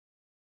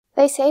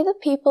They say the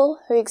people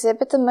who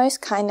exhibit the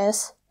most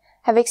kindness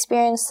have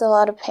experienced a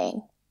lot of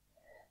pain.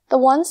 The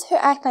ones who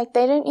act like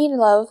they don't need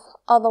love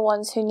are the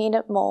ones who need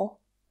it more.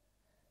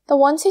 The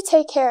ones who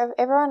take care of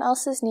everyone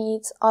else's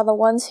needs are the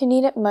ones who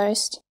need it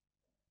most.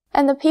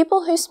 And the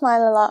people who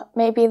smile a lot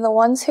may be the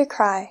ones who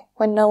cry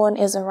when no one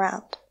is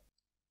around.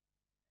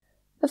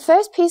 The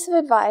first piece of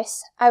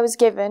advice I was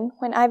given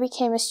when I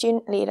became a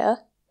student leader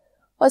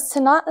was to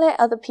not let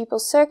other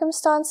people's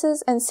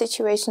circumstances and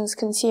situations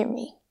consume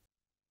me.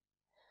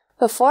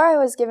 Before I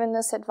was given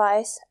this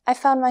advice, I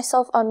found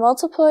myself on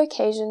multiple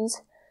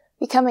occasions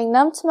becoming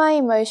numb to my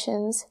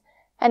emotions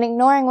and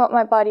ignoring what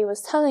my body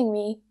was telling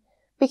me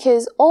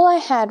because all I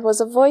had was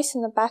a voice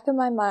in the back of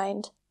my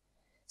mind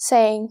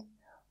saying,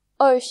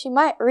 "Oh, she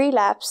might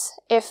relapse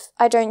if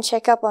I don't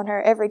check up on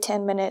her every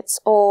 10 minutes,"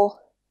 or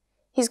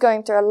 "He's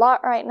going through a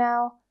lot right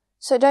now,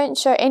 so don't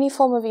show any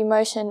form of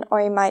emotion or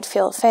he might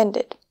feel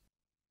offended."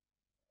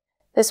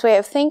 This way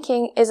of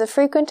thinking is a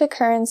frequent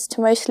occurrence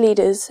to most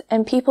leaders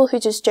and people who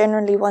just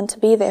generally want to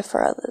be there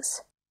for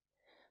others.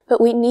 But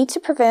we need to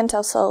prevent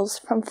ourselves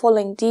from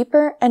falling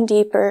deeper and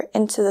deeper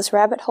into this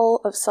rabbit hole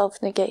of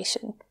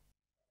self-negation.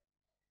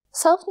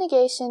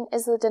 Self-negation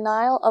is the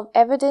denial of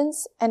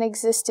evidence and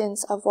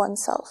existence of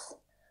oneself.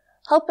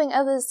 Helping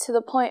others to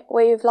the point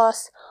where you've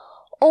lost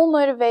all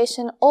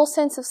motivation, all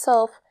sense of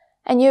self,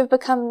 and you have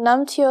become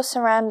numb to your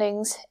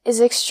surroundings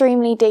is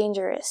extremely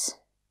dangerous.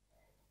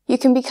 You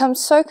can become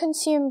so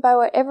consumed by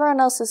what everyone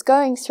else is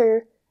going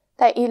through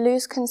that you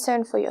lose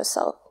concern for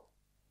yourself.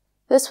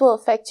 This will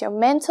affect your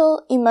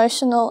mental,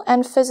 emotional,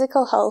 and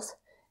physical health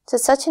to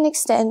such an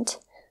extent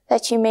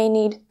that you may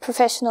need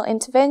professional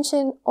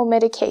intervention or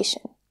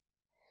medication.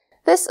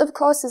 This, of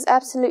course, is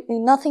absolutely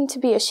nothing to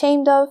be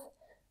ashamed of,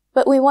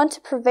 but we want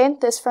to prevent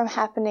this from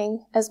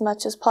happening as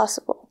much as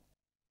possible.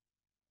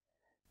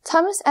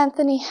 Thomas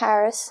Anthony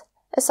Harris,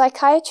 a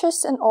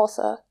psychiatrist and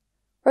author,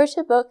 wrote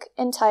a book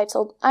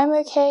entitled "I'm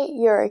Okay,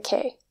 You're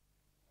Okay,"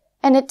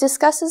 and it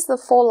discusses the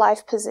 4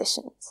 life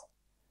positions.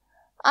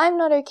 I'm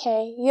not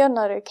okay, you're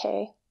not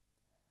okay.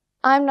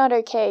 I'm not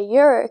okay,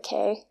 you're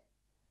okay.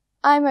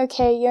 I'm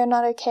okay, you're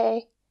not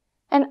okay.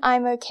 And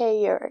I'm okay,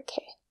 you're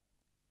okay.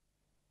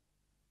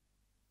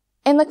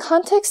 In the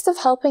context of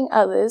helping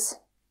others,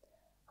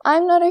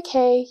 I'm not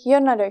okay, you're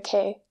not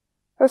okay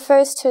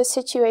refers to a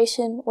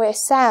situation where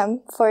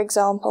Sam, for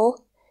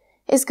example,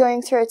 is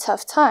going through a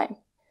tough time.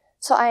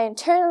 So I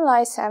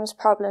internalize Sam's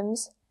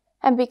problems,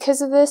 and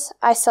because of this,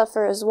 I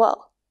suffer as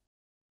well.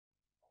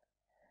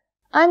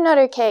 I'm not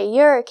okay,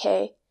 you're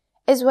okay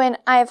is when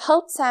I have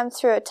helped Sam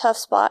through a tough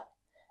spot,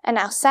 and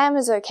now Sam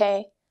is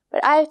okay,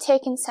 but I have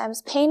taken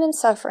Sam's pain and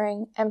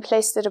suffering and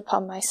placed it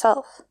upon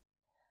myself.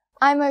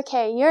 I'm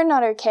okay, you're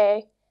not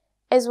okay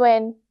is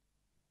when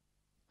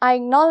I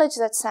acknowledge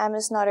that Sam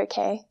is not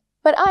okay,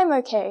 but I'm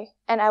okay,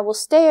 and I will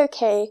stay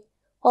okay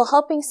while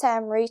helping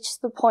Sam reach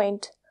the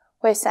point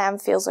where Sam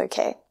feels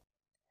okay.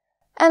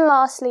 And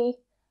lastly,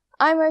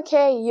 I'm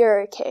okay,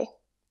 you're okay.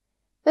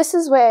 This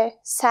is where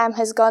Sam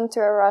has gone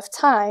through a rough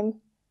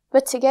time,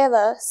 but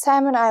together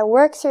Sam and I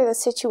work through the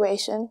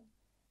situation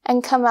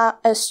and come out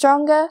as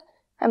stronger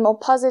and more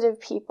positive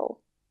people.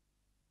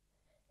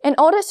 In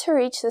order to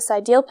reach this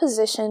ideal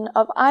position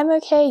of I'm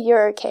okay,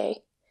 you're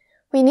okay,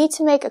 we need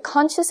to make a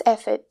conscious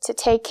effort to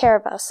take care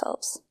of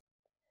ourselves.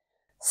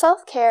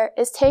 Self-care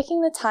is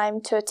taking the time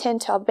to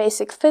attend to our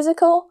basic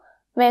physical,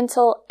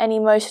 mental, and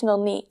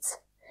emotional needs.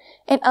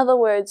 In other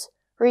words,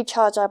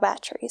 recharge our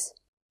batteries.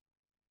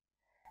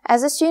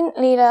 As a student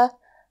leader,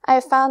 I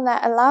have found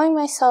that allowing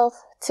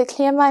myself to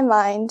clear my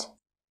mind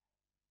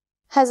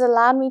has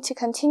allowed me to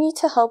continue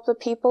to help the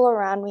people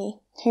around me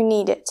who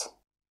need it.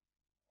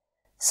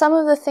 Some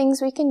of the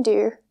things we can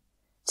do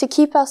to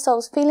keep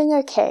ourselves feeling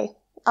okay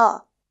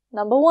are: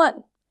 number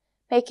 1,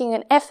 making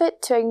an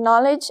effort to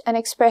acknowledge and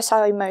express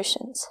our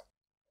emotions.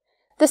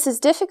 This is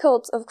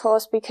difficult, of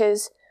course,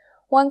 because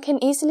one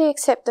can easily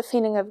accept the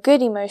feeling of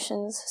good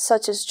emotions,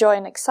 such as joy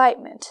and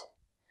excitement.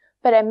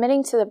 But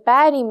admitting to the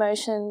bad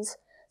emotions,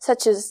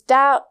 such as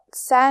doubt,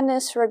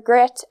 sadness,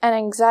 regret, and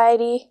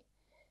anxiety,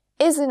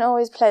 isn't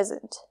always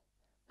pleasant.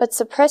 But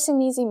suppressing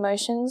these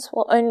emotions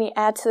will only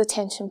add to the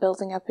tension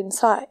building up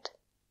inside.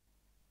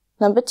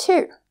 Number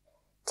 2,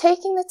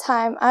 taking the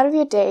time out of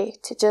your day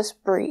to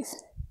just breathe.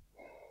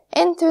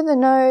 In through the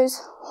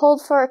nose,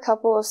 hold for a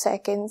couple of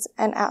seconds,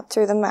 and out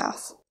through the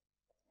mouth.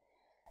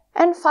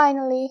 And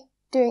finally,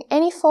 doing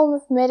any form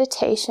of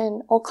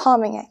meditation or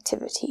calming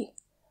activity,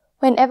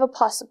 whenever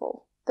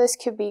possible. This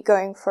could be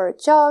going for a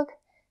jog,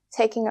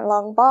 taking a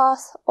long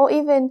bath, or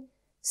even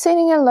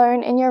sitting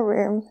alone in your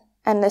room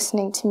and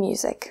listening to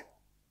music.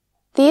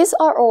 These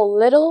are all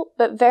little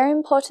but very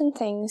important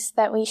things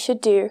that we should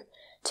do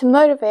to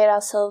motivate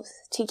ourselves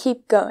to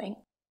keep going.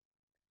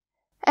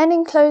 And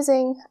in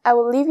closing, I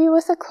will leave you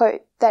with a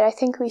quote that I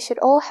think we should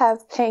all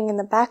have playing in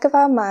the back of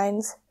our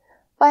minds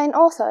by an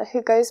author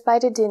who goes by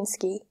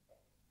Didinsky,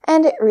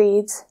 and it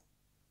reads,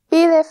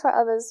 "Be there for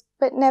others,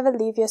 but never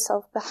leave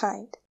yourself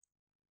behind."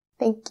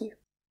 Thank you.